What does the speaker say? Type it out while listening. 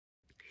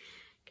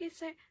Okay,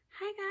 so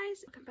hi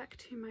guys, welcome back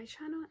to my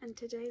channel, and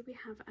today we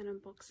have an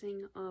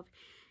unboxing of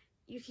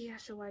Yuki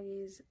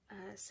Kashiwagi's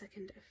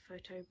second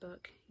photo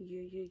book,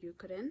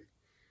 Yukirin.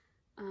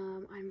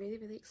 I'm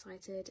really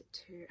excited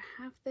to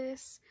have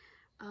this.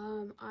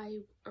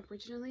 I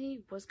originally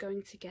was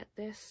going to get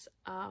this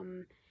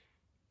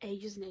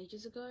ages and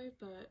ages ago,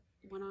 but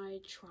when I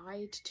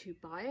tried to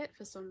buy it,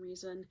 for some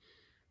reason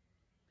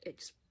it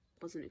just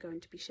wasn't going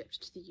to be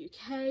shipped to the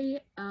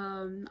UK.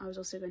 I was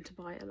also going to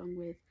buy it along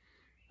with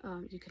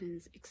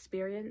Yukirin's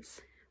Experience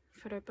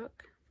photo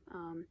book,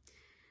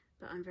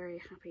 but I'm very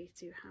happy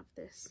to have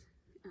this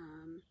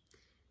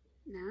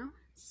now.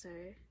 So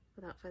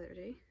without further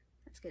ado,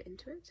 let's get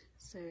into it.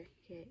 So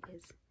here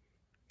is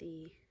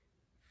the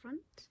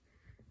front,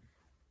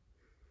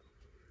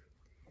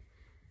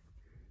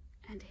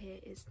 and here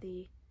is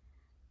the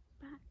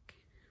back.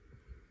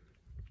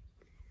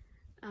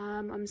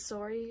 I'm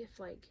sorry if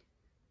like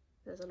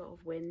there's a lot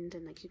of wind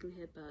and like you can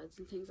hear birds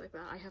and things like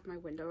that. I have my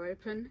window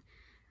open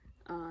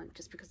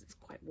just because it's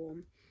quite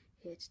warm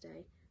here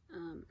today,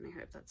 and I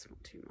hope that's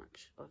not too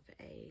much of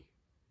a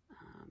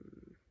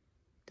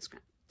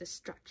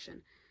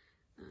distraction.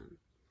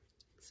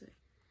 So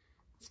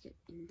let's get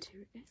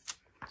into it.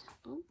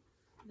 Oh,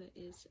 there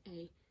is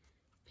a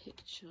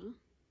picture.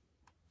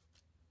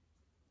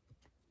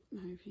 I'm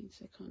hoping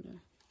to kind of,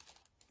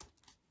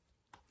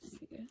 there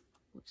we go,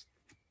 we'll just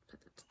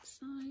put that to the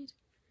side.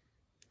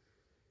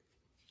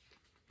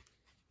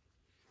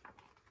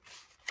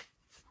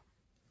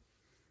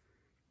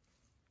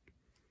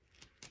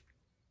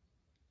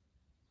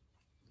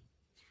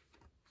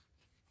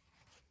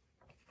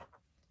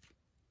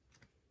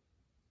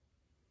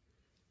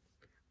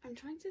 I'm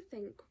trying to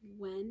think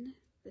when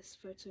this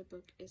photo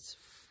book is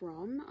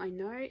from. I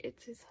know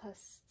it is her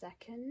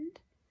second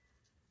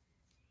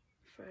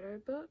photo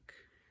book,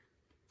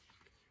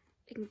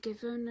 and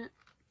given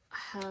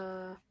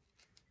her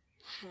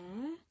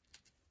hair,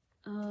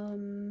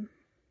 I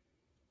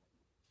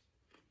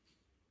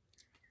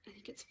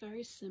think it's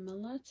very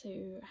similar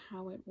to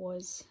how it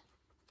was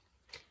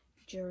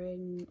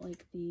during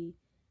like the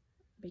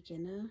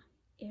beginner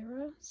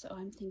era, so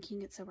I'm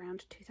thinking it's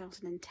around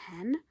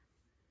 2010.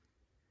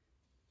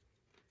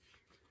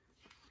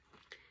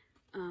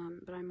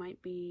 But I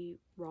might be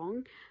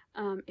wrong.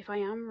 If I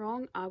am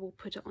wrong, I will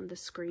put it on the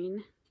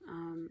screen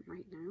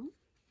right now.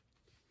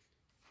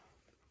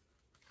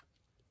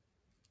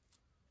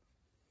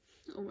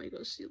 Oh my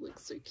gosh, she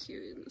looks so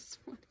cute in this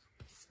one.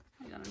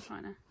 Yeah, I'm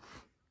trying to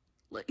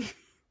look.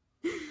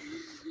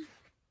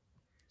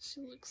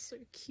 She looks so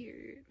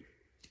cute.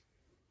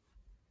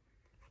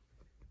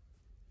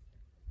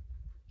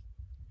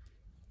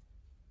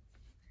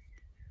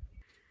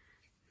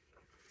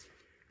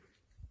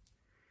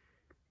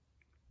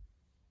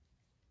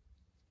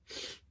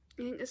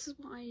 I think this is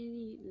what I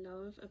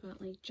love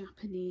about like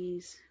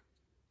Japanese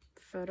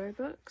photo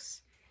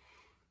books,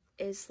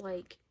 is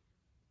like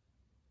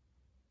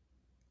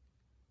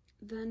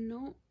they're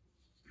not,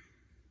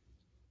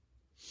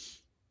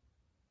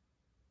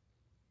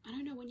 I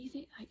don't know, when you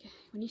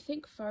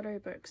think photo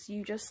books,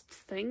 you just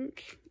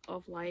think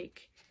of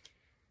like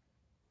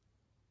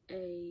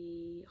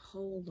a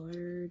whole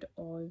load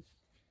of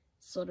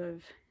sort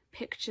of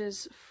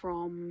pictures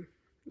from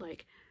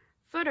like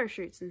photo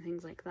shoots and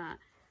things like that.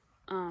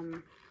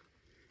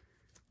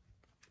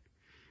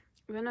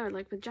 But no,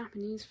 like with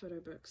Japanese photo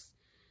books,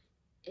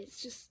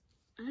 it's just,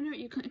 I don't know,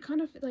 you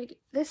kind of like,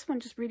 this one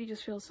just really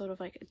just feels sort of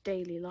like a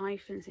daily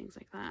life and things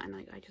like that, and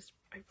like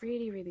I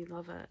really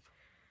love it.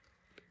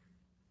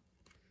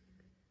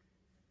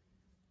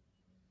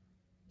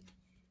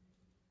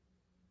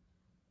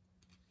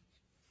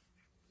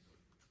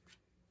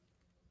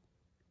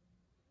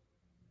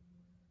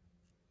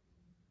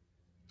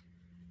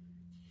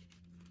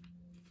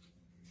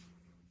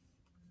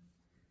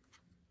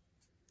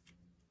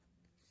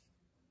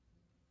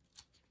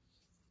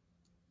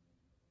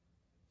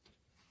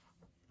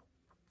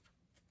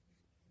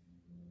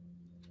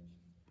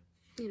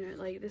 You know,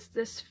 like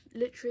this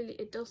literally,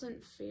 it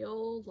doesn't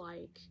feel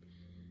like,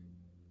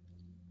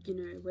 you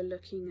know, we're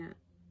looking at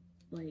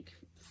like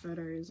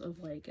photos of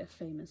like a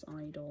famous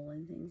idol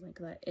and things like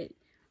that.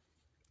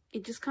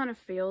 It just kind of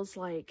feels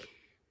like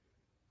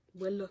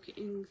we're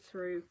looking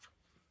through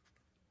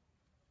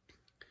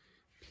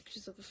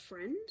pictures of a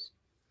friend,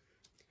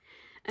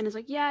 and it's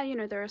like, yeah, you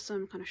know, there are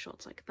some kind of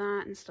shots like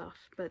that and stuff,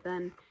 but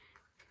then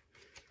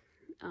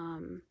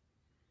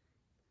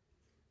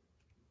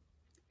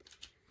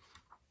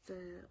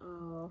there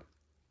are,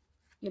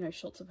 you know,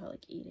 shots of her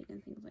like eating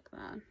and things like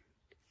that.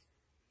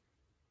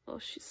 Oh,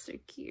 she's so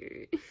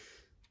cute.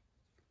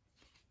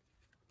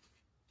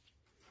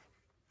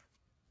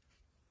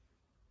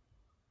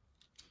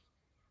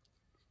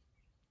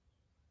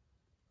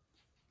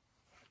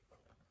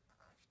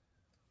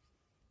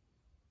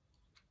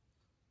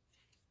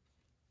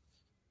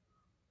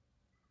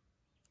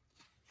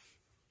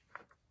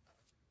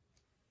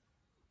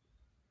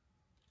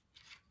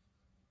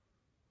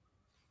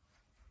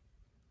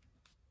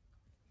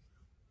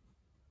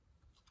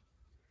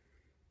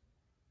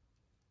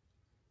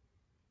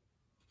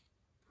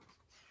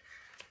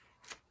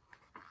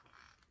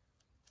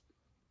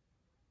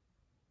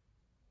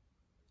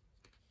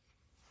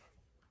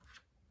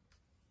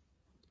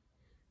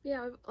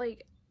 yeah,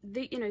 like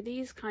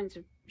these kinds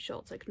of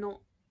shots, like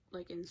not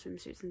like in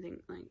swimsuits and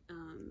things, like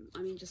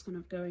I mean just kind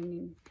of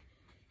going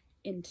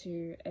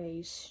into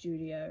a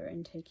studio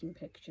and taking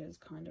pictures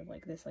kind of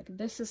like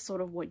this is sort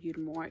of what you'd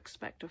more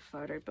expect a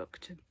photo book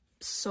to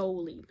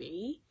solely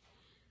be,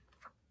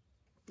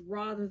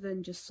 rather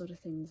than just sort of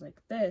things like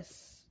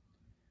this,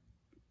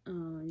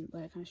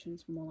 where it kind of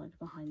shows more like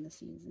behind the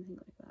scenes and things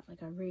like that.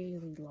 Like I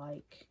really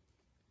like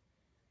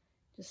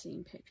just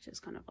seeing pictures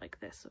kind of like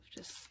this of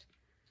just,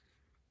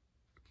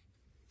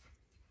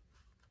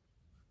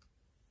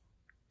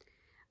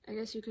 I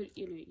guess you could,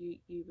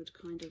 you would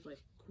kind of like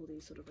call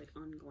these sort of like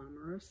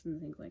unglamorous and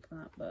things like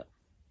that, but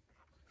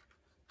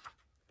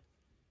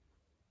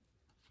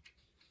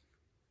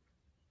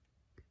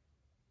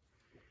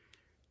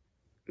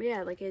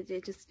yeah, like it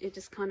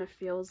just kind of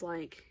feels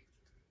like,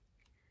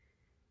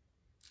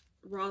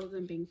 rather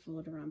than being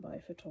followed around by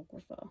a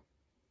photographer,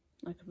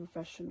 like a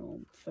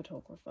professional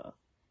photographer,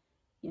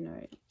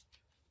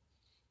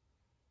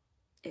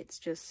 it's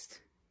just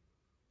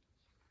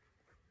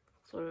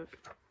sort of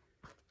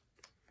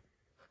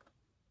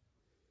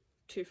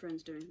two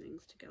friends doing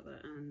things together,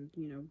 and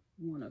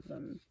one of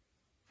them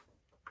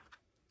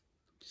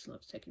just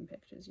loves taking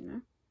pictures.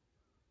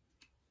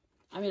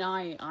 I mean,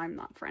 I'm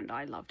that friend.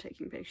 I love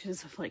taking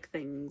pictures of like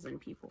things and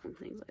people and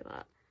things like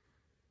that.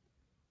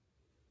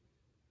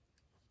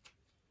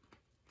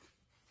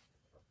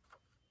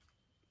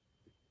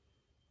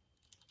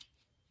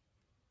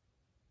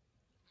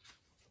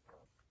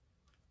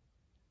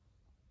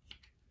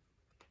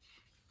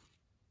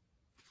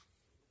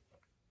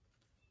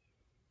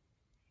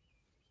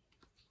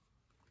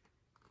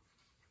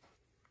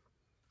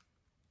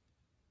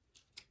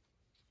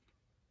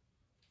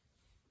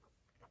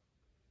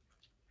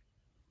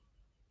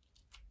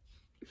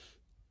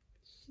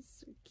 She's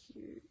so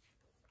cute.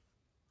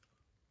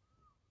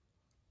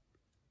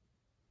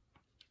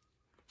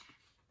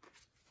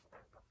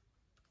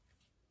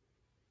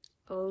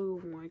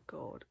 Oh my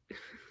god. You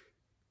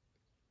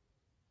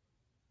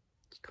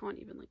can't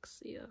even like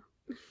see her.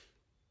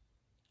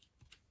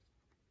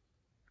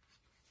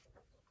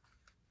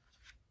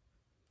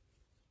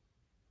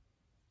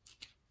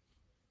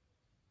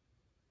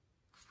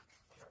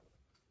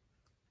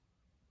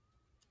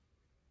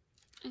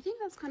 I think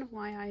that's kind of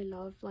why I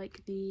love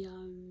like the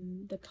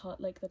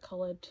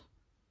colored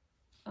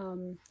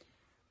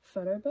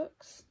photo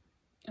books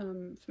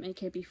from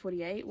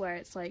AKB48, where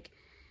it's like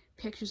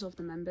pictures of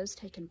the members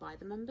taken by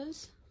the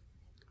members.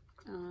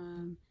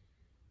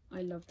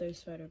 I love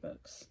those photo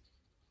books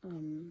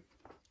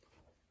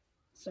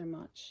so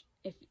much.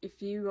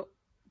 If you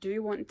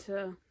do want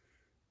to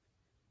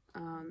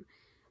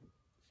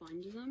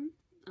find them,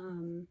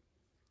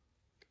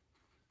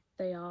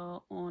 they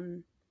are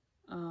on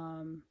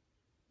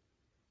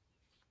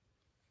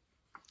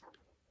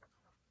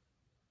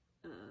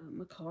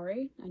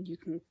Mercari, and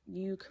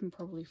you can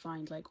probably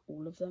find like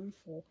all of them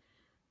for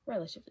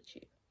relatively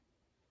cheap.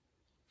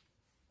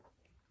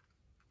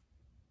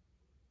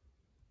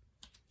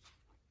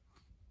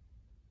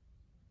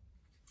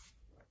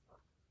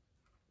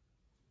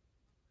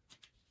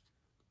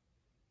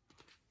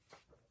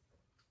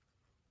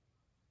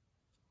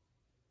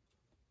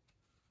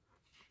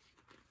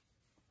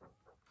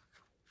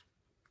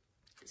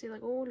 See,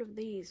 like all of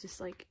these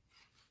just like,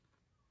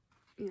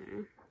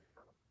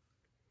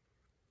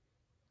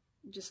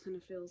 just kind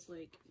of feels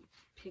like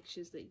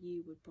pictures that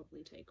you would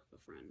probably take of a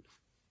friend,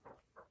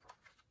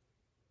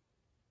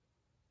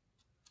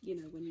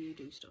 when you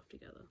do stuff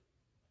together.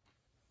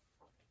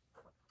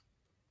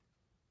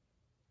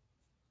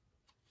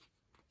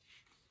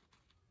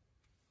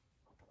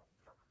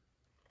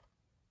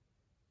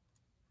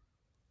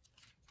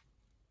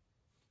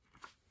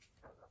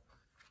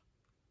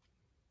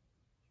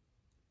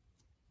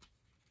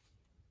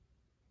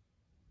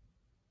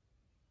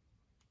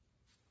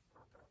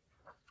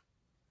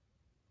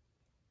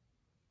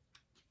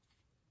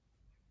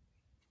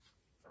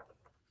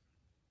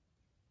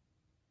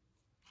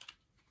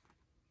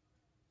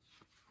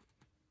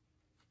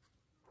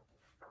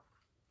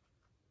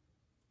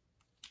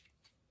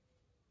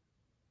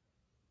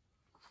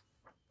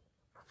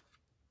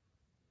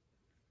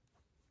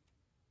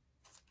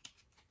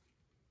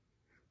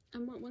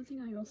 And one thing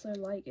I also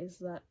like is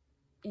that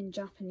in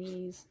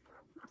Japanese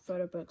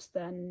photo books,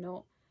 they're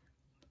not,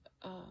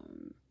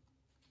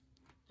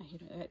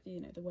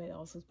 the way that I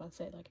was about to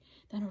say, like,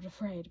 they're not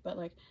afraid, but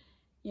like,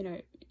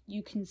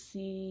 you can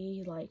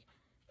see like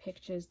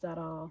pictures that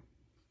are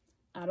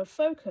out of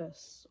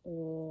focus,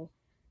 or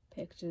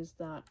pictures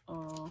that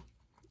are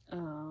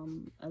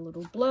a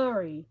little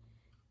blurry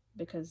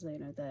because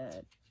they're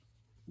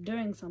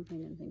doing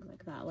something and things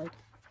like that. Like,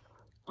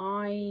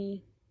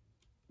 I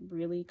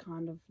really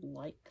kind of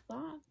like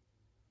that,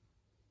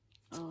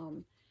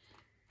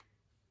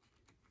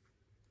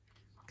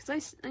 because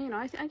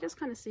I just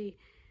kind of see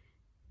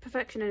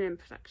perfection and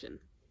imperfection,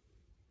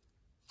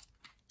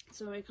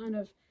 so I kind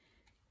of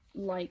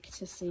like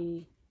to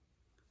see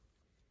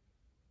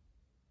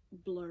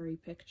blurry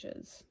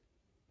pictures.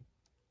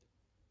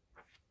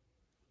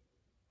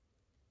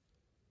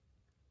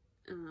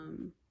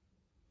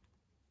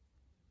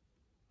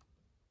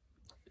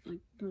 like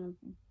kind of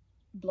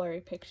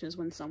blurry pictures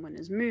when someone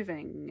is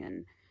moving,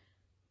 and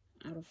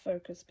out of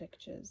focus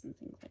pictures and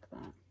things like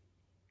that.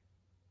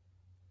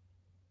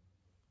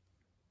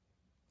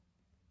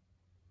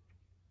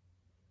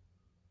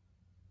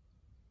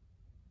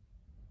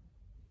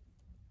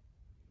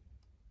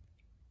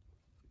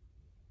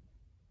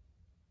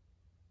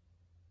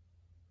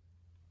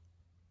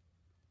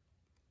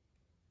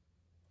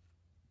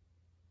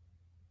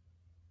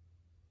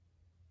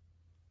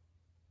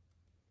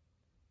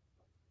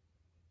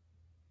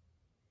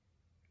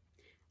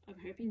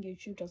 I'm hoping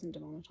YouTube doesn't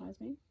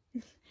demonetize me.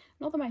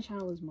 Not that my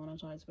channel is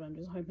monetized, but I'm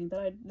just hoping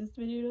that this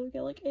video doesn't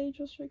get like age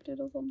restricted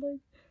or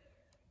something.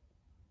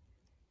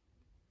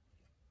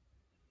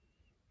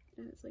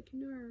 And it's like,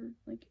 no,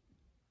 like,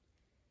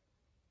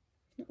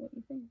 it's not what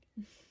you think.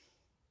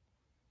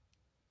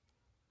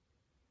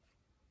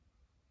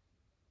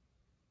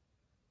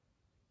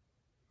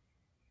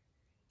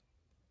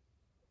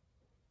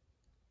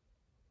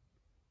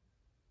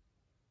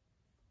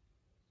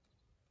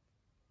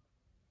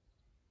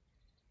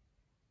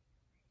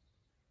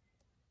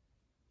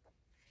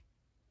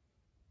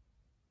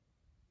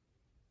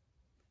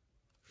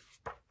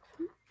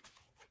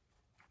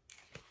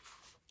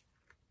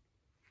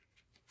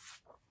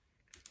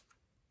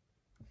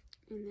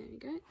 And there we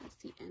go, that's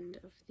the end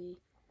of the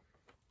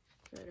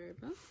photo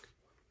book.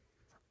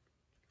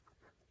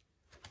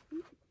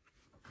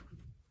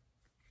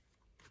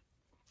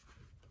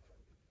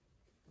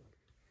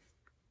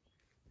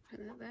 Put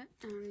that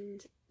there,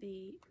 and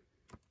the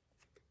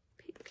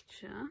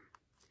picture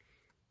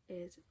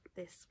is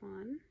this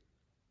one.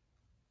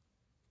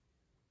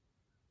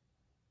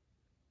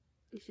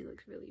 She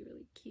looks really,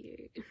 really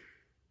cute.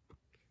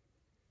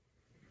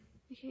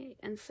 Okay,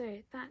 and so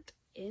that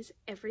is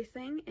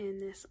everything in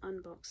this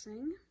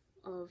unboxing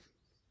of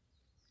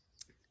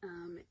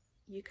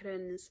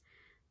Yukirin's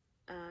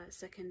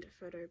second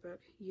photo book,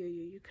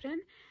 Yukirin.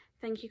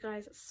 Thank you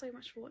guys so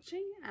much for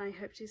watching, and I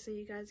hope to see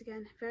you guys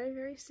again very,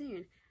 very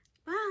soon.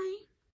 Bye!